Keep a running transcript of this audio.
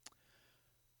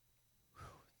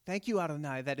Thank you,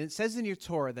 Adonai, that it says in your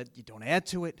Torah that you don't add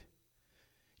to it,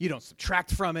 you don't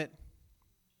subtract from it.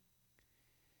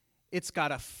 It's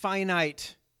got a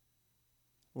finite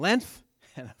length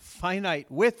and a finite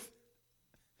width,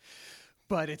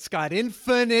 but it's got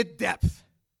infinite depth.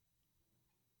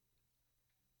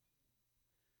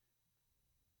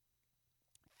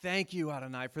 Thank you,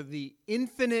 Adonai, for the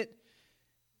infinite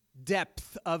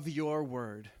depth of your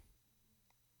word.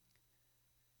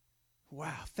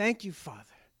 Wow, thank you, Father.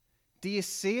 Do you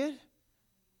see it?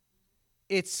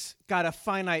 It's got a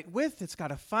finite width, it's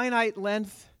got a finite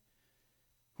length.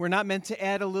 We're not meant to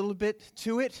add a little bit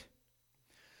to it,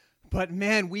 but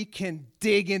man, we can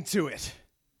dig into it.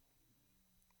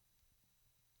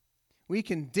 We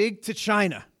can dig to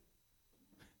China.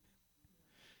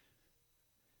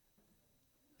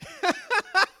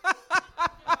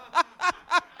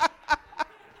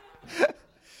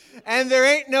 And there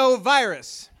ain't no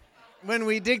virus when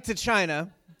we dig to China.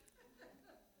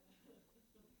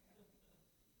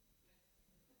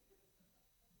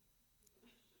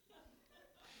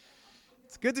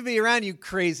 It's good to be around you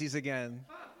crazies again.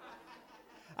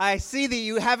 I see that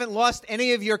you haven't lost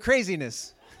any of your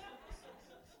craziness.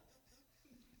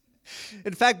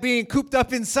 In fact, being cooped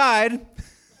up inside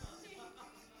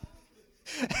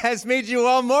has made you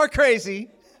all more crazy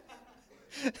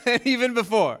than even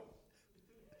before.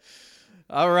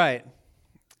 All right.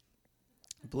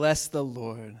 Bless the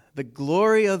Lord. The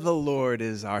glory of the Lord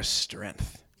is our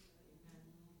strength.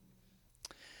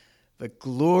 The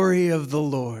glory of the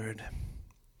Lord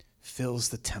fills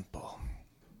the temple.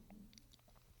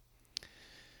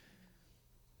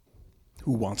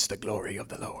 Who wants the glory of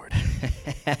the Lord?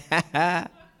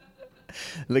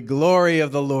 The glory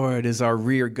of the Lord is our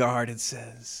rear guard, it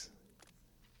says.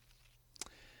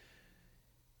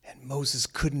 And Moses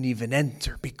couldn't even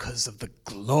enter because of the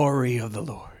glory of the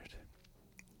Lord.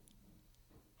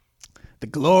 The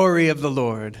glory of the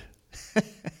Lord.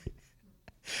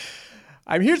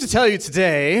 I'm here to tell you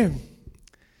today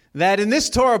that in this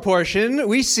Torah portion,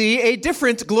 we see a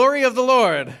different glory of the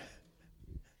Lord.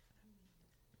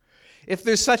 If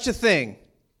there's such a thing.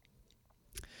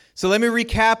 So let me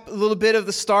recap a little bit of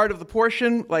the start of the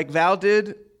portion, like Val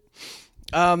did.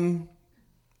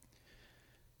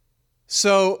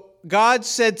 So God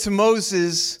said to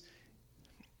Moses,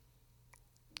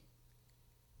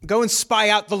 go and spy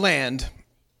out the land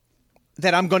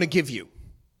that I'm going to give you.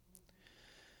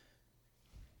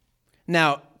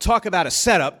 Now, talk about a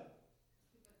setup.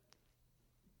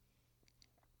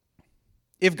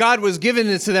 If God was giving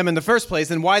it to them in the first place,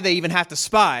 then why they even have to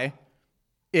spy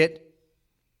it?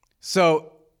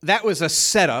 So that was a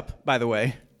setup, by the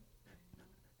way.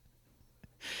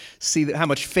 See how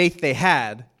much faith they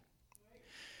had.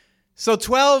 So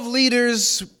 12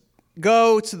 leaders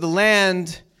go to the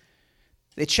land.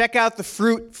 They check out the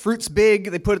fruit. Fruit's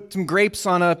big. They put some grapes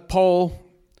on a pole.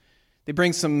 They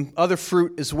bring some other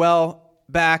fruit as well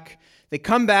back. They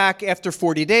come back after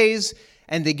 40 days,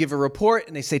 and they give a report,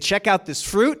 and they say, check out this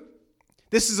fruit.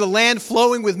 This is a land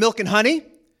flowing with milk and honey.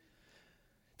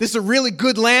 This is a really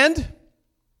good land.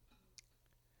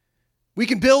 We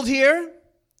can build here.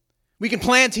 We can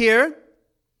plant here.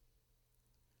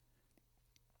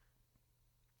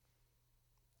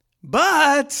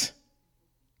 But,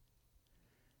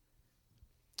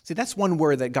 see, that's one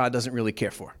word that God doesn't really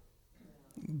care for.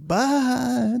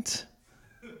 But,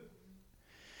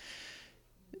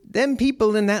 them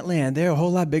people in that land, they're a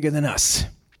whole lot bigger than us.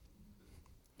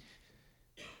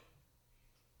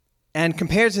 And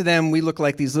compared to them, we look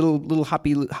like these little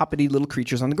hoppity little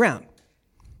creatures on the ground.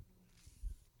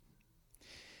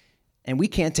 And we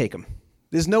can't take them.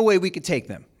 There's no way we could take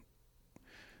them.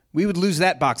 We would lose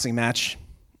that boxing match.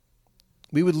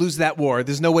 We would lose that war.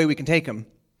 There's no way we can take them.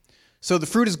 So the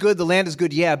fruit is good, the land is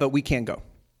good, yeah, but we can't go.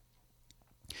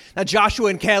 Now Joshua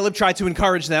and Caleb tried to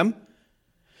encourage them.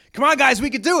 Come on, guys, we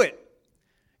could do it.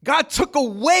 God took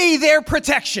away their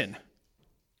protection.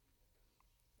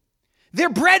 They're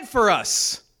bread for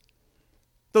us,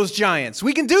 those giants.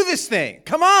 We can do this thing.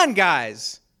 Come on,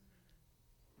 guys.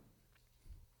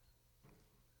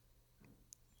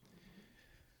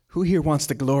 Who here wants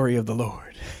the glory of the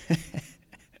Lord?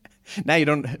 Now you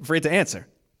don't afraid to answer.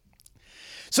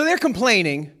 So they're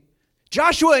complaining.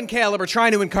 Joshua and Caleb are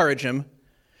trying to encourage him.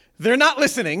 They're not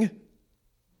listening.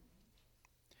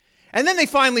 And then they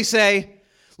finally say,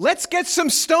 let's get some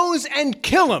stones and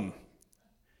kill him.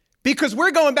 Because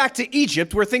we're going back to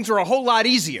Egypt where things were a whole lot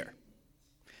easier.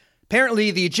 Apparently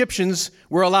the Egyptians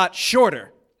were a lot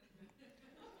shorter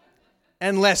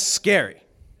and less scary.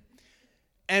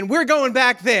 And we're going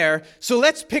back there, so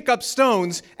let's pick up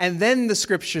stones. And then the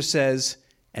scripture says,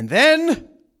 and then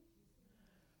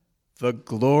the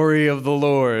glory of the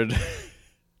Lord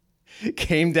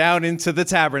came down into the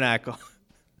tabernacle.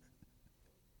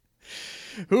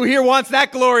 Who here wants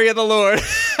that glory of the Lord?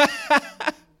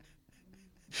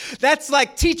 That's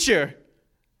like teacher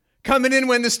coming in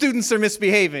when the students are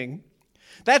misbehaving.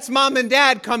 That's mom and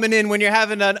dad coming in when you're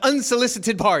having an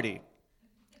unsolicited party.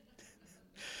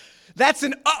 That's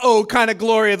an uh-oh kind of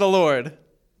glory of the Lord.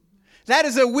 That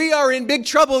is a we are in big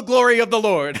trouble glory of the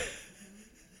Lord.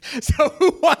 So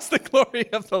who wants the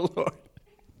glory of the Lord?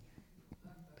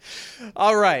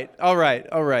 All right.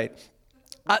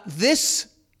 This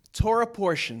Torah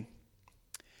portion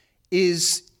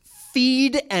is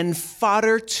feed and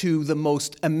fodder to the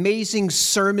most amazing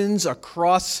sermons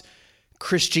across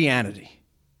Christianity.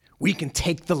 We can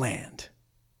take the land.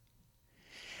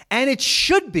 And it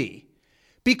should be,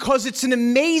 because it's an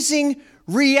amazing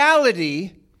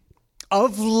reality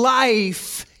of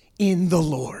life in the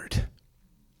Lord.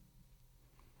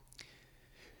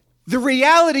 The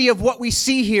reality of what we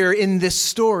see here in this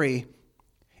story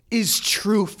is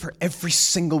true for every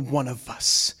single one of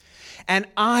us. And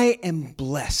I am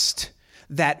blessed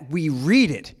that we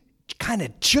read it kind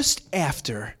of just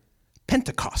after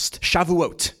Pentecost,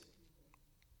 Shavuot.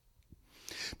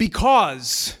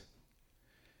 Because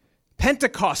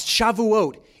Pentecost,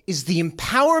 Shavuot, is the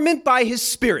empowerment by his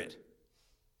Spirit.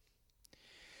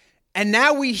 And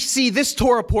now we see this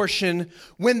Torah portion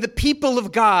when the people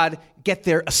of God get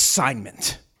their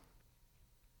assignment.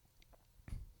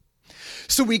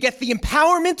 So we get the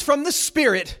empowerment from the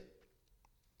Spirit,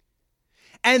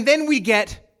 and then we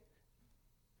get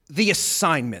the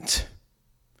assignment.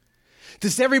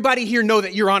 Does everybody here know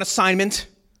that you're on assignment?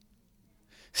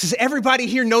 Does everybody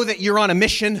here know that you're on a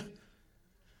mission?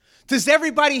 Does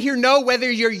everybody here know whether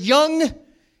you're young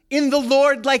in the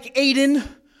Lord like Aiden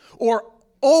or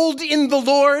old in the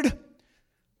Lord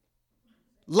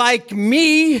like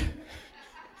me?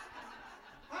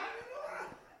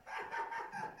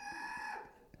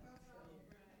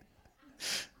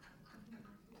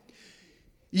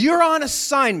 You're on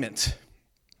assignment.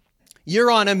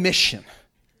 You're on a mission.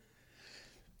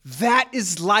 That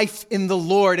is life in the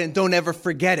Lord, and don't ever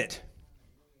forget it.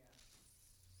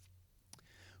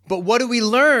 But what do we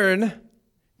learn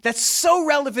that's so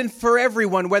relevant for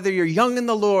everyone, whether you're young in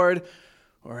the Lord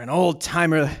or an old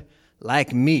timer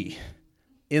like me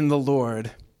in the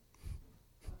Lord?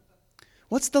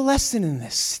 What's the lesson in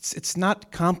this? It's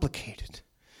not complicated.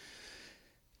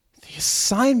 The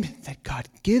assignment that God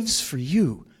gives for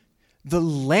you, the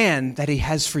land that he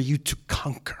has for you to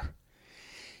conquer,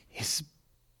 is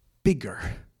bigger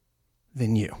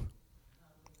than you.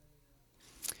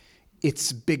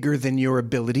 It's bigger than your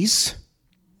abilities.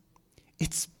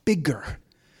 It's bigger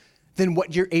than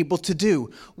what you're able to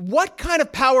do. What kind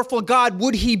of powerful God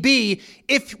would he be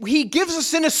if he gives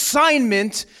us an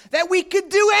assignment that we could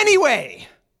do anyway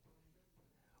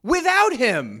without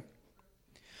him?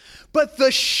 But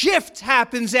the shift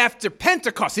happens after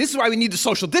Pentecost. This is why we need the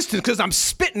social distance, because I'm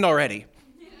spitting already.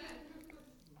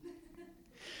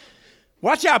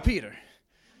 Watch out, Peter.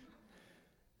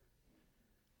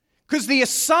 Because the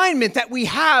assignment that we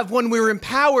have when we're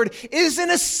empowered is an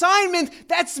assignment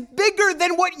that's bigger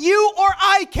than what you or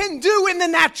I can do in the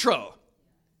natural.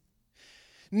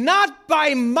 Not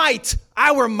by might,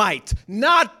 our might.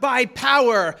 Not by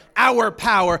power, our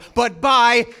power. But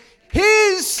by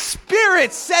his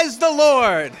Spirit, says the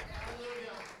Lord.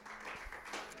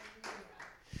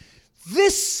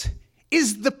 This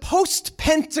is the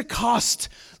post-Pentecost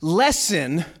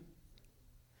lesson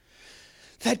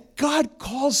that God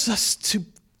calls us to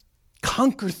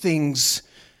conquer things,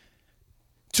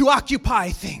 to occupy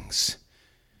things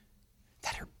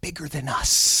that are bigger than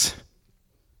us.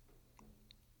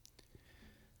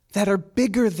 That are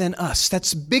bigger than us.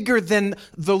 That's bigger than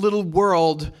the little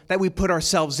world that we put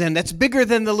ourselves in. That's bigger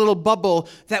than the little bubble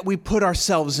that we put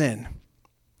ourselves in.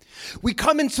 We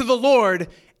come into the Lord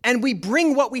and we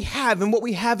bring what we have, and what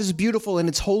we have is beautiful and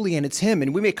it's holy and it's him.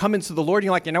 And we may come into the Lord and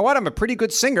you're like, you know what? I'm a pretty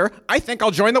good singer. I think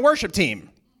I'll join the worship team.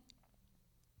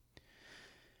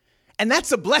 And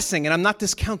that's a blessing, and I'm not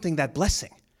discounting that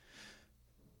blessing.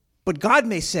 But God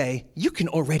may say, you can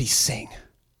already sing.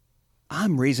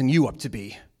 I'm raising you up to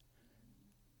be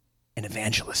an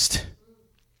evangelist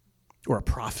or a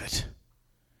prophet.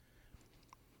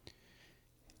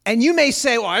 And you may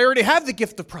say, well, I already have the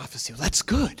gift of prophecy. Well, that's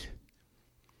good.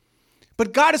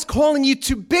 But God is calling you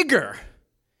to bigger.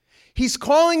 He's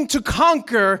calling to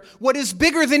conquer what is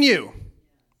bigger than you.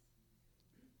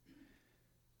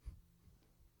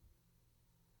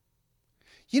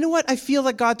 You know what I feel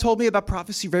like God told me about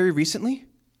prophecy very recently?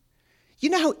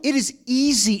 You know how it is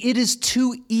easy, it is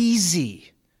too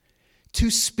easy to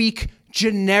speak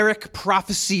generic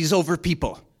prophecies over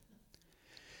people.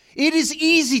 It is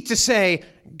easy to say,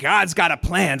 God's got a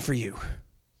plan for you.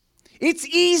 It's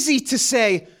easy to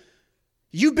say,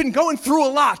 you've been going through a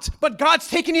lot, but God's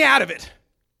taking you out of it.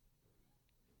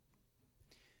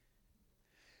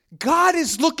 God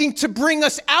is looking to bring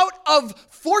us out of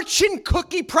fortune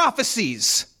cookie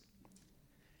prophecies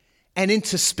and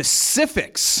into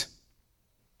specifics.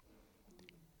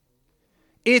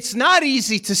 It's not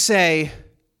easy to say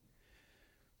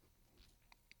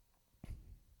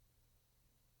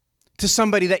to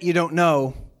somebody that you don't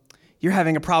know, you're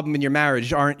having a problem in your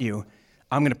marriage, aren't you?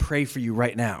 I'm going to pray for you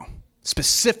right now.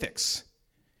 Specifics.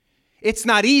 It's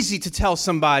not easy to tell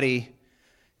somebody,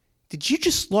 did you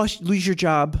just lose your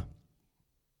job?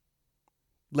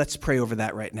 Let's pray over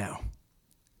that right now.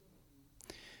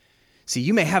 See,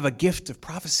 you may have a gift of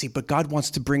prophecy, but God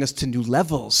wants to bring us to new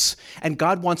levels, and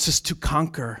God wants us to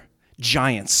conquer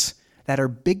giants that are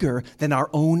bigger than our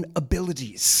own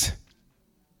abilities.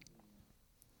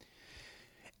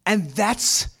 And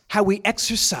that's how we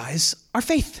exercise our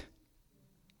faith.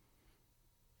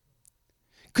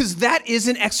 Because that is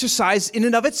an exercise in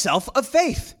and of itself of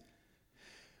faith.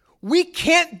 We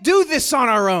can't do this on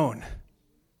our own.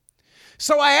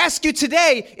 So I ask you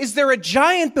today, is there a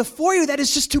giant before you that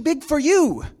is just too big for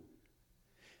you?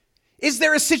 Is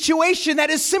there a situation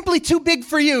that is simply too big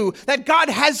for you that God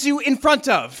has you in front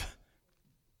of?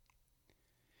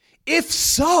 If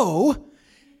so,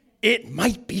 it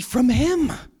might be from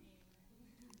Him.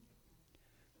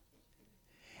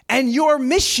 And your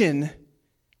mission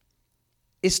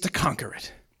is to conquer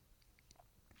it.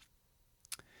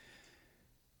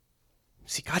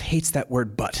 See, God hates that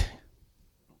word but.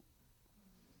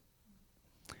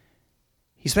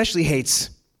 He especially hates,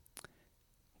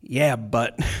 yeah,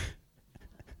 but.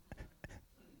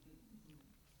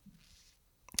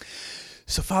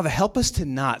 So, Father, help us to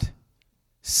not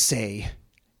say,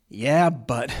 yeah,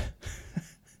 but,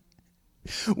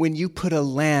 when you put a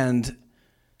land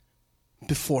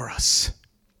before us.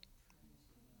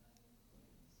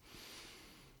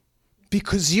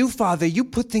 Because you, Father, you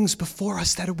put things before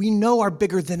us that we know are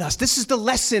bigger than us. This is the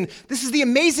lesson. This is the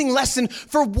amazing lesson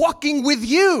for walking with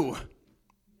you.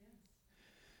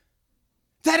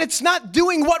 That it's not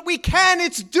doing what we can,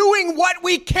 it's doing what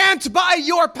we can't by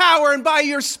your power and by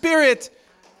your Spirit.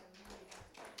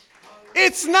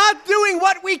 It's not doing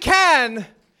what we can,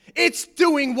 it's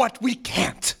doing what we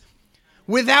can't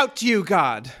without you,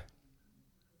 God.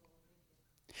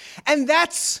 And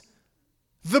that's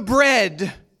the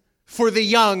bread for the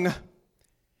young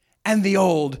and the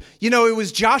old. You know, it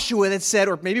was Joshua that said,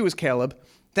 or maybe it was Caleb,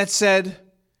 that said,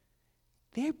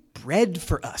 they're bread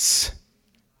for us.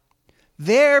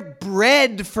 They're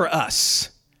bread for us.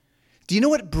 Do you know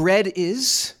what bread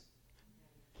is?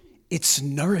 It's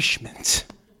nourishment.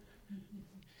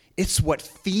 It's what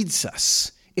feeds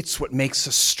us. It's what makes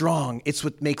us strong. It's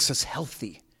what makes us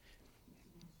healthy.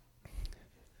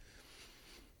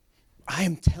 I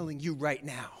am telling you right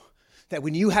now that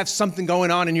when you have something going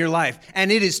on in your life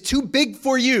and it is too big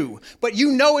for you, but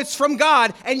you know it's from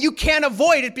God and you can't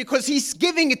avoid it because He's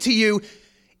giving it to you,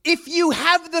 if you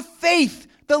have the faith,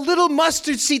 the little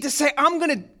mustard seed to say, I'm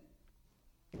going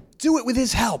to do it with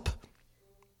His help,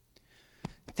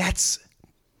 that's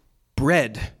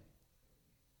bread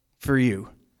for you.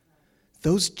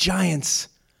 Those giants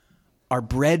are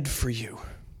bread for you.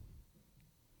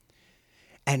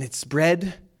 And it's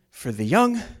bread for the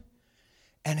young,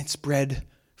 and it's bread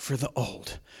for the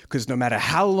old. Because no matter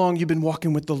how long you've been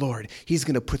walking with the Lord, He's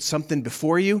going to put something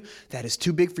before you that is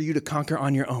too big for you to conquer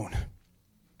on your own.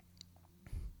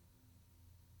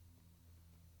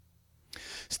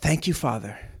 So thank you,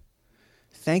 Father.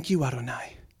 Thank you,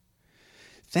 Adonai.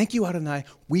 Thank you, Adonai.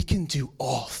 We can do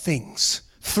all things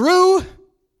through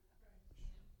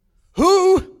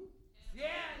who?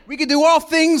 We can do all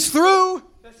things through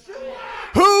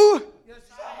who?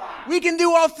 We can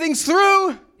do all things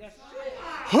through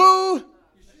who?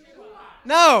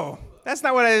 No, that's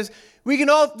not what it is. We can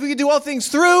do all things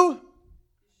through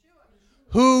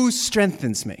who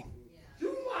strengthens me.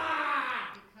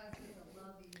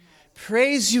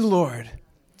 Praise you, Lord.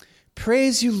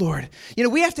 Praise you, Lord. You know,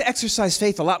 we have to exercise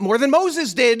faith a lot more than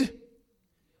Moses did.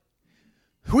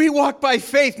 We walk by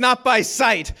faith, not by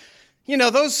sight. You know,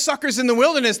 those suckers in the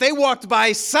wilderness, they walked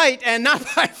by sight and not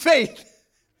by faith.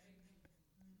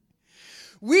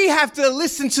 We have to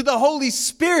listen to the Holy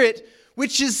Spirit,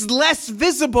 which is less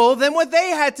visible than what they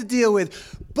had to deal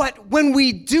with. But when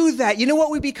we do that, you know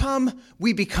what we become?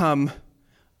 We become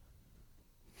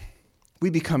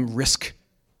risk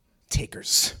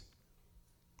takers.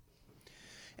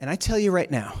 And I tell you right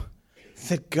now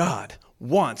that God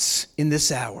wants in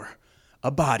this hour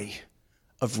a body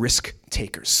of risk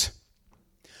takers.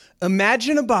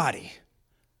 Imagine a body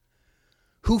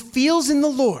who feels in the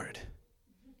Lord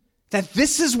that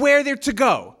this is where they're to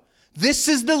go. This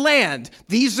is the land.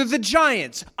 These are the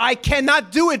giants. I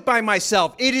cannot do it by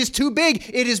myself. It is too big.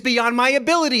 It is beyond my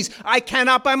abilities. I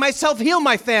cannot by myself heal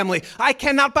my family. I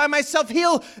cannot by myself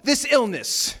heal this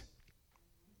illness.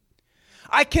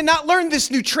 I cannot learn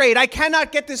this new trade. I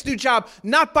cannot get this new job,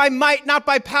 not by might, not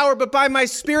by power, but by my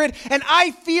spirit. And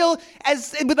I feel,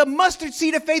 as with a mustard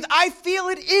seed of faith, I feel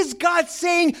it is God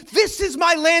saying, this is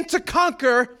my land to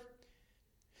conquer.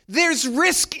 There's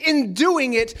risk in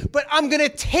doing it, but I'm going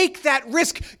to take that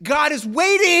risk. God is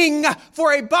waiting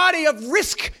for a body of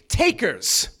risk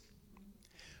takers.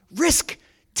 Risk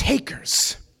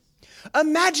takers.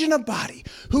 Imagine a body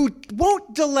who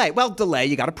won't delay. Well, delay,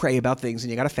 you got to pray about things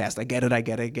and you got to fast. I get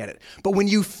it. But when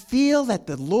you feel that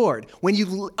the Lord, when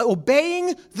you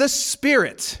obeying the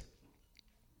Spirit,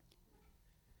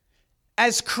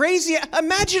 as crazy,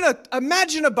 imagine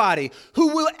a body who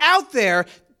will out there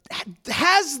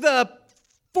has the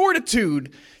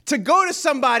fortitude to go to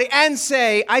somebody and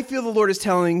say, I feel the Lord is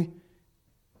telling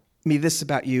me this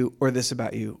about you, or this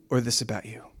about you, or this about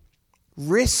you.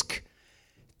 Risk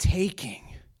taking.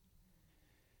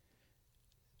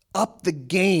 Up the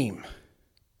game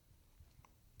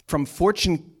from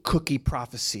fortune cookie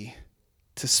prophecy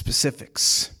to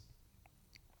specifics.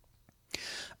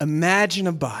 Imagine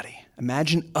a body,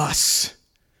 imagine us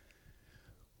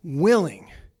willing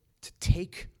to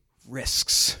take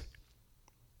risks,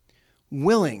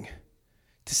 willing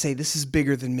to say, this is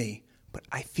bigger than me, but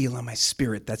I feel in my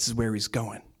spirit that's where he's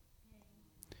going.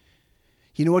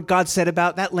 You know what God said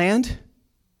about that land?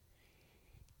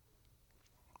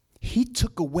 He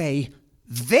took away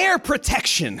their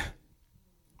protection.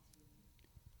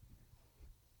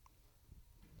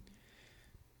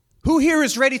 Who here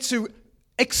is ready to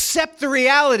accept the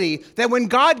reality that when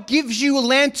God gives you a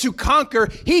land to conquer,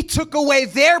 he took away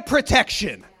their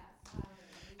protection?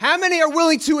 How many are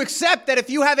willing to accept that if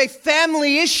you have a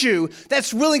family issue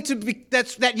that's willing to be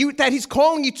that he's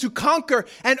calling you to conquer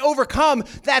and overcome,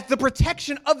 that the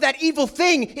protection of that evil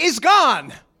thing is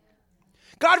gone?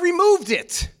 God removed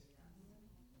it.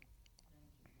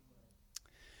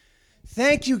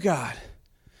 Thank you, God.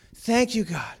 Thank you,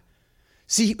 God.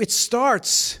 See, it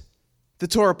starts the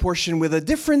Torah portion with a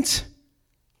different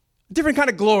kind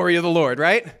of glory of the Lord,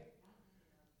 right?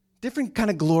 Different kind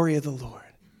of glory of the Lord.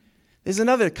 There's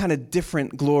another kind of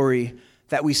different glory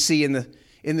that we see in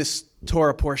this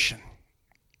Torah portion.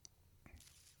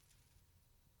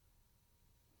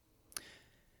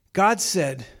 God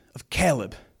said of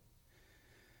Caleb,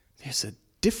 there's a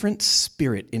different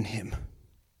spirit in him.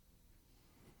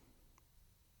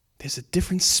 There's a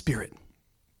different spirit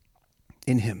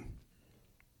in him.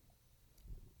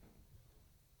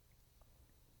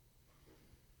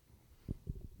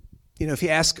 You know, if you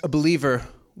ask a believer,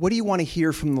 what do you want to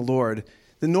hear from the Lord?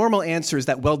 The normal answer is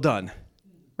that, well done,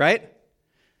 right?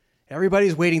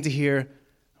 Everybody's waiting to hear,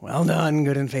 well done,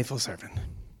 good and faithful servant.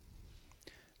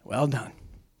 Well done.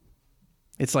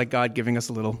 It's like God giving us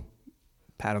a little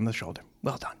pat on the shoulder.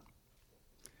 Well done.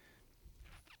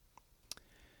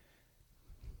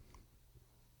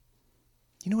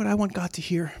 You know what I want God to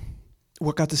hear?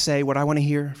 What God to say, what I want to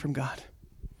hear from God?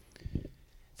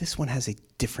 This one has a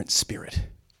different spirit.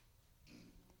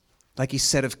 Like he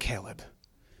said of Caleb.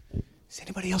 Does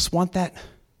anybody else want that?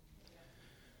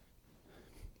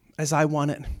 As I want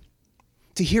it.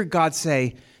 To hear God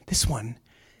say, this one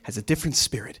has a different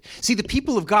spirit. See, the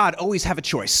people of God always have a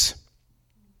choice.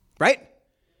 Right?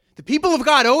 The people of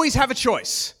God always have a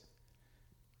choice.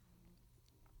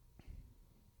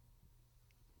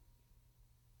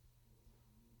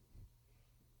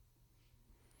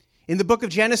 In the book of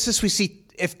Genesis, we see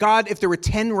if there were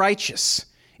 10 righteous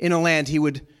in a land, he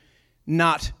would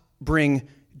not bring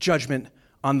judgment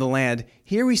on the land.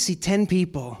 Here we see 10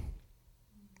 people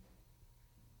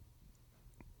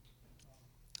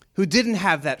who didn't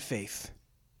have that faith,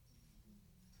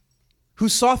 who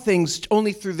saw things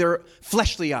only through their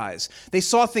fleshly eyes. They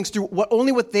saw things through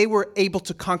only what they were able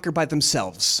to conquer by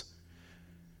themselves.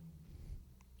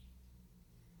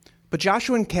 But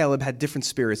Joshua and Caleb had different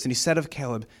spirits, and he said of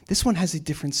Caleb, this one has a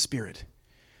different spirit.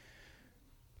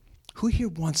 Who here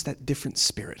wants that different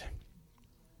spirit?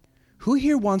 Who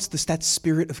here wants that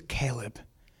spirit of Caleb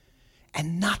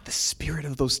and not the spirit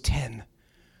of those 10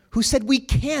 who said, we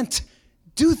can't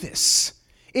do this.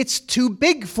 It's too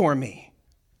big for me.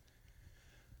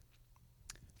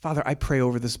 Father, I pray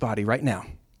over this body right now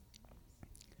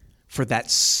for that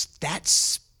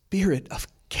spirit of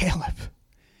Caleb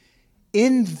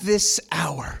in this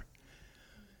hour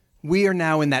We are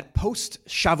now in that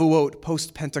post-Shavuot,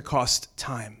 post-Pentecost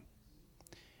time.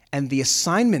 And the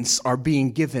assignments are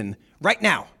being given right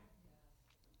now.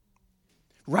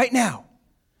 Right now.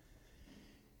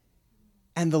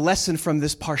 And the lesson from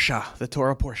this parsha, the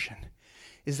Torah portion,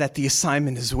 is that the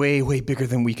assignment is way, way bigger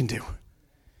than we can do.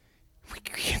 We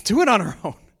can't do it on our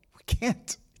own. We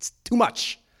can't. It's too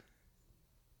much.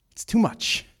 It's too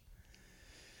much.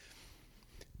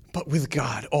 But with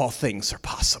God, all things are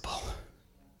possible.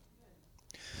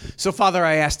 So, Father,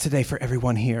 I ask today for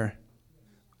everyone here,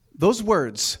 those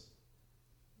words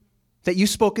that you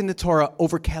spoke in the Torah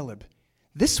over Caleb,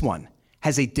 this one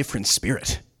has a different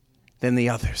spirit than the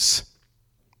others.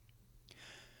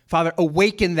 Father,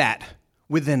 awaken that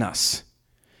within us,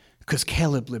 because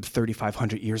Caleb lived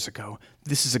 3,500 years ago.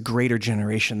 This is a greater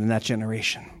generation than that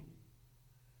generation.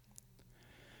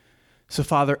 So,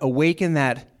 Father, awaken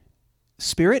that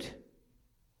spirit,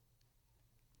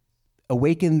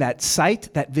 awaken that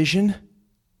sight, that vision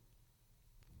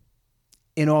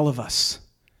in all of us,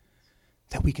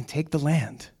 that we can take the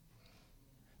land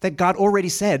that God already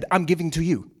said, I'm giving to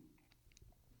you.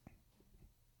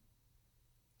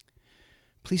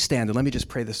 Please stand and let me just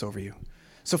pray this over you.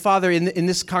 So, Father, in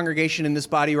this congregation, in this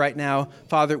body right now,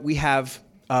 Father, we have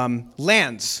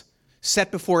lands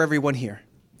set before everyone here.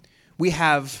 We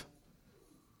have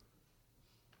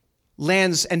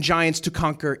lands and giants to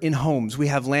conquer in homes. We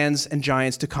have lands and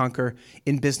giants to conquer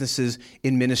in businesses,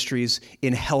 in ministries,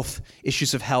 in health,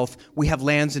 issues of health. We have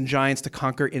lands and giants to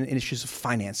conquer in issues of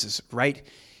finances right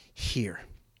here.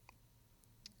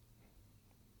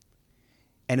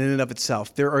 And in and of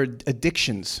itself, there are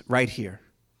addictions right here.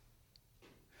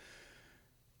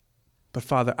 But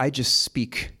Father, I just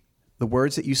speak the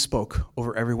words that you spoke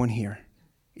over everyone here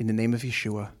in the name of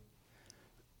Yeshua.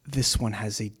 This one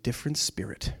has a different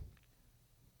spirit.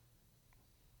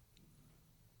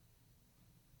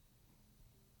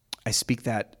 I speak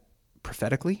that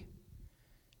prophetically,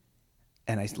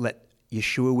 and I let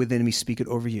Yeshua within me speak it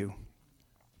over you.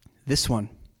 This one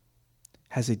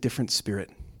has a different spirit.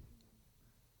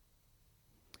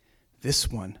 This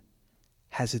one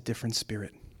has a different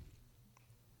spirit.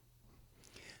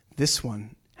 This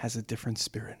one has a different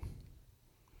spirit.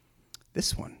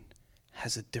 This one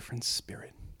has a different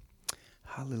spirit.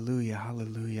 Hallelujah,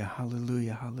 hallelujah,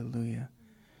 hallelujah, hallelujah.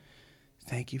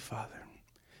 Thank you, Father.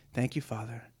 Thank you,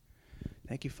 Father.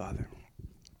 Thank you, Father.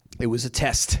 It was a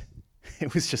test.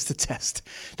 It was just a test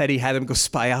that he had them go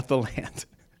spy out the land.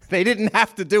 They didn't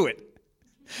have to do it.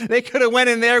 They could have went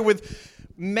in there with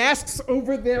masks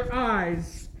over their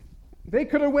eyes. They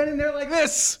could have went in there like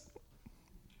this.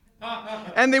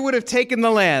 And they would have taken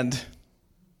the land.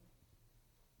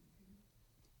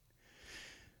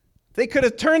 They could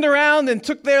have turned around and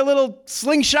took their little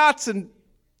slingshots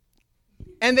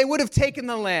and they would have taken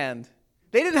the land.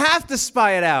 They didn't have to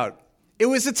spy it out. It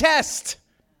was a test.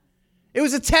 It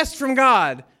was a test from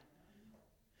God.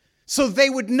 So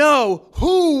they would know,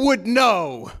 who would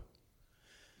know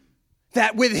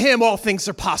that with him all things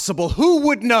are possible? Who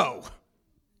would know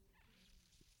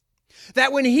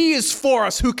that when he is for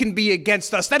us, who can be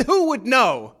against us? That who would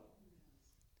know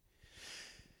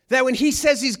that when he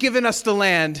says he's given us the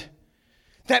land,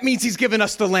 that means he's given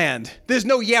us the land. There's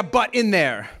no yeah, but in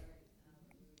there.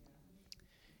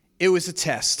 It was a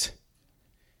test.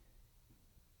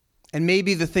 And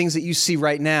maybe the things that you see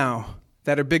right now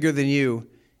that are bigger than you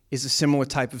is a similar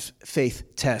type of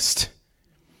faith test.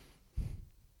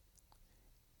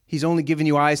 He's only given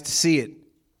you eyes to see it,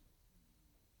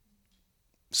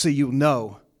 so you'll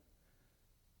know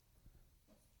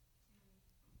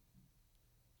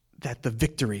that the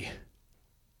victory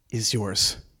is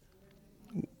yours.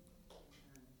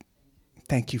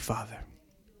 Thank you, Father.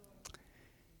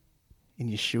 In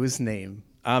Yeshua's name,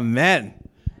 amen.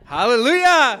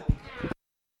 Hallelujah.